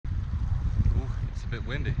bit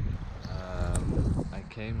windy. I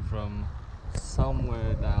came from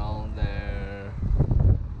somewhere down there,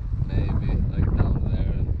 maybe like down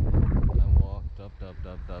there, and I walked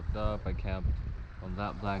up. I camped on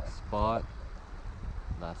that black spot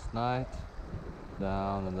last night,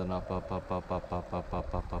 down and then up.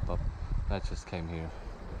 I just came here,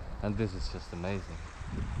 and this is just amazing.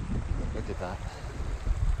 Look at that.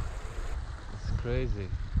 It's crazy.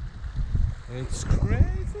 It's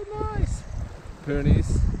crazy nice.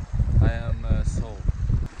 Pyrenees, I am sold.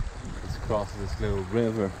 Let's cross this little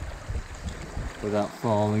river without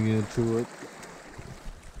falling into it.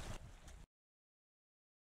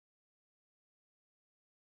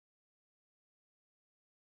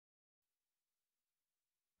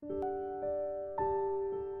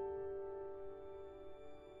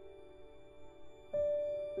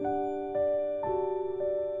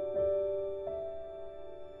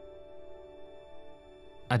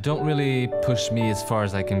 I don't really push me as far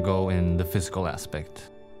as I can go in the physical aspect.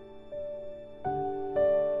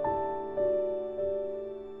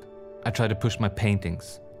 I try to push my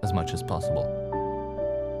paintings as much as possible.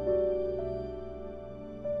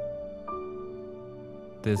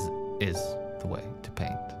 This is the way to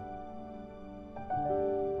paint.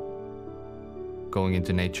 Going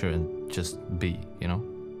into nature and just be, you know?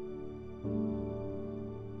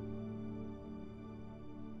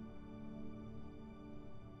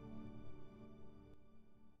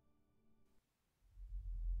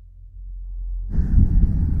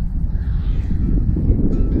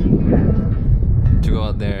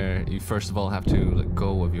 There, you first of all have to let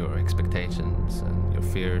go of your expectations and your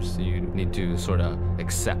fears. You need to sort of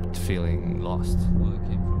accept feeling lost. Well, it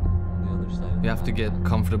came from the other side. You have to get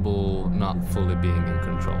comfortable not fully being in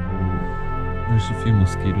control. There's a few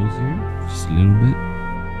mosquitoes here, just a little bit,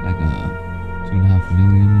 like a 2.5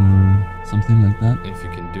 million or something like that. If you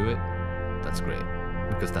can do it, that's great,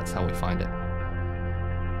 because that's how we find it.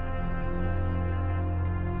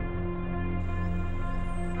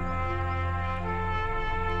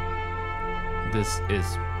 This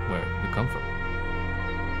is where we come from.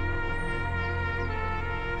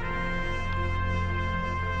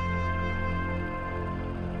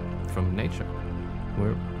 From nature.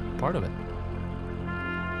 We're part of it.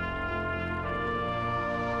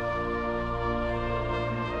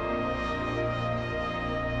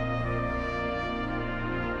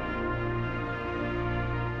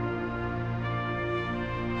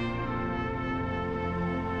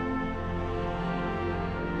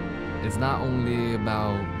 It's not only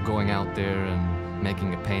about going out there and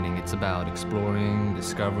making a painting, it's about exploring,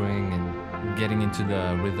 discovering, and getting into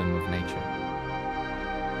the rhythm of nature.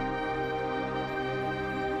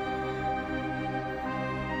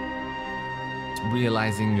 It's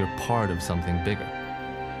realizing you're part of something bigger.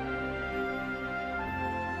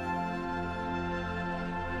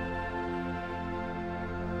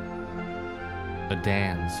 A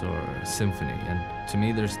dance or a symphony, and to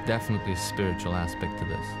me there's definitely a spiritual aspect to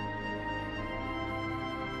this.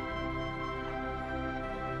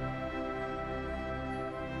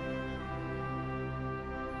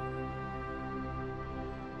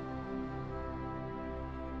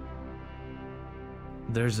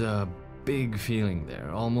 There's a big feeling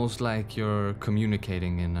there, almost like you're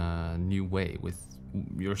communicating in a new way with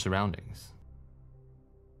your surroundings.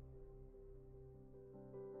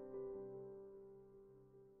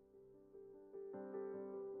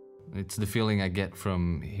 It's the feeling I get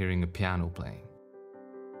from hearing a piano playing.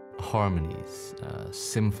 Harmonies, a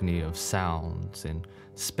symphony of sounds in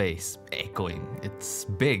space, echoing. It's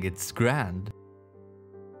big, it's grand.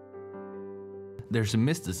 There's a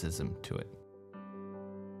mysticism to it.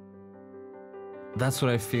 That's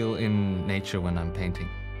what I feel in nature when I'm painting.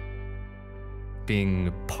 Being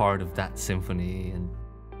a part of that symphony, and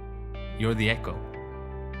you're the echo.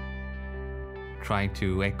 Trying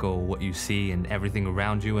to echo what you see and everything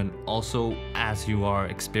around you, and also as you are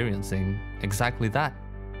experiencing exactly that.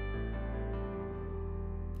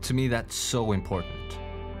 To me, that's so important.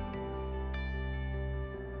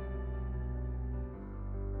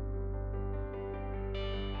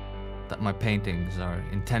 That my paintings are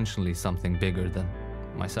intentionally something bigger than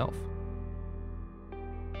myself.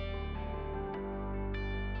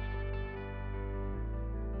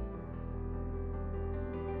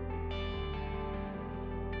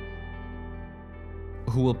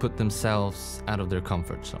 Who will put themselves out of their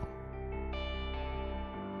comfort zone.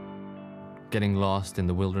 Getting lost in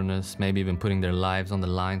the wilderness, maybe even putting their lives on the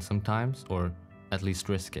line sometimes, or at least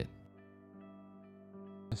risk it.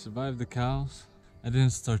 I survived the cows. I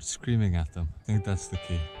didn't start screaming at them. I think that's the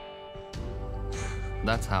key.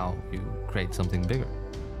 That's how you create something bigger.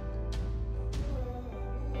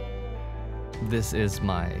 This is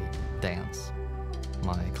my dance,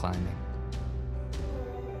 my climbing.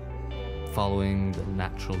 Following the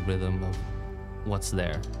natural rhythm of what's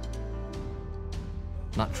there.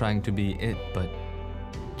 Not trying to be it, but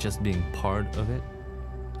just being part of it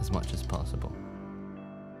as much as possible.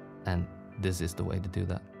 And this is the way to do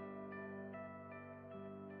that.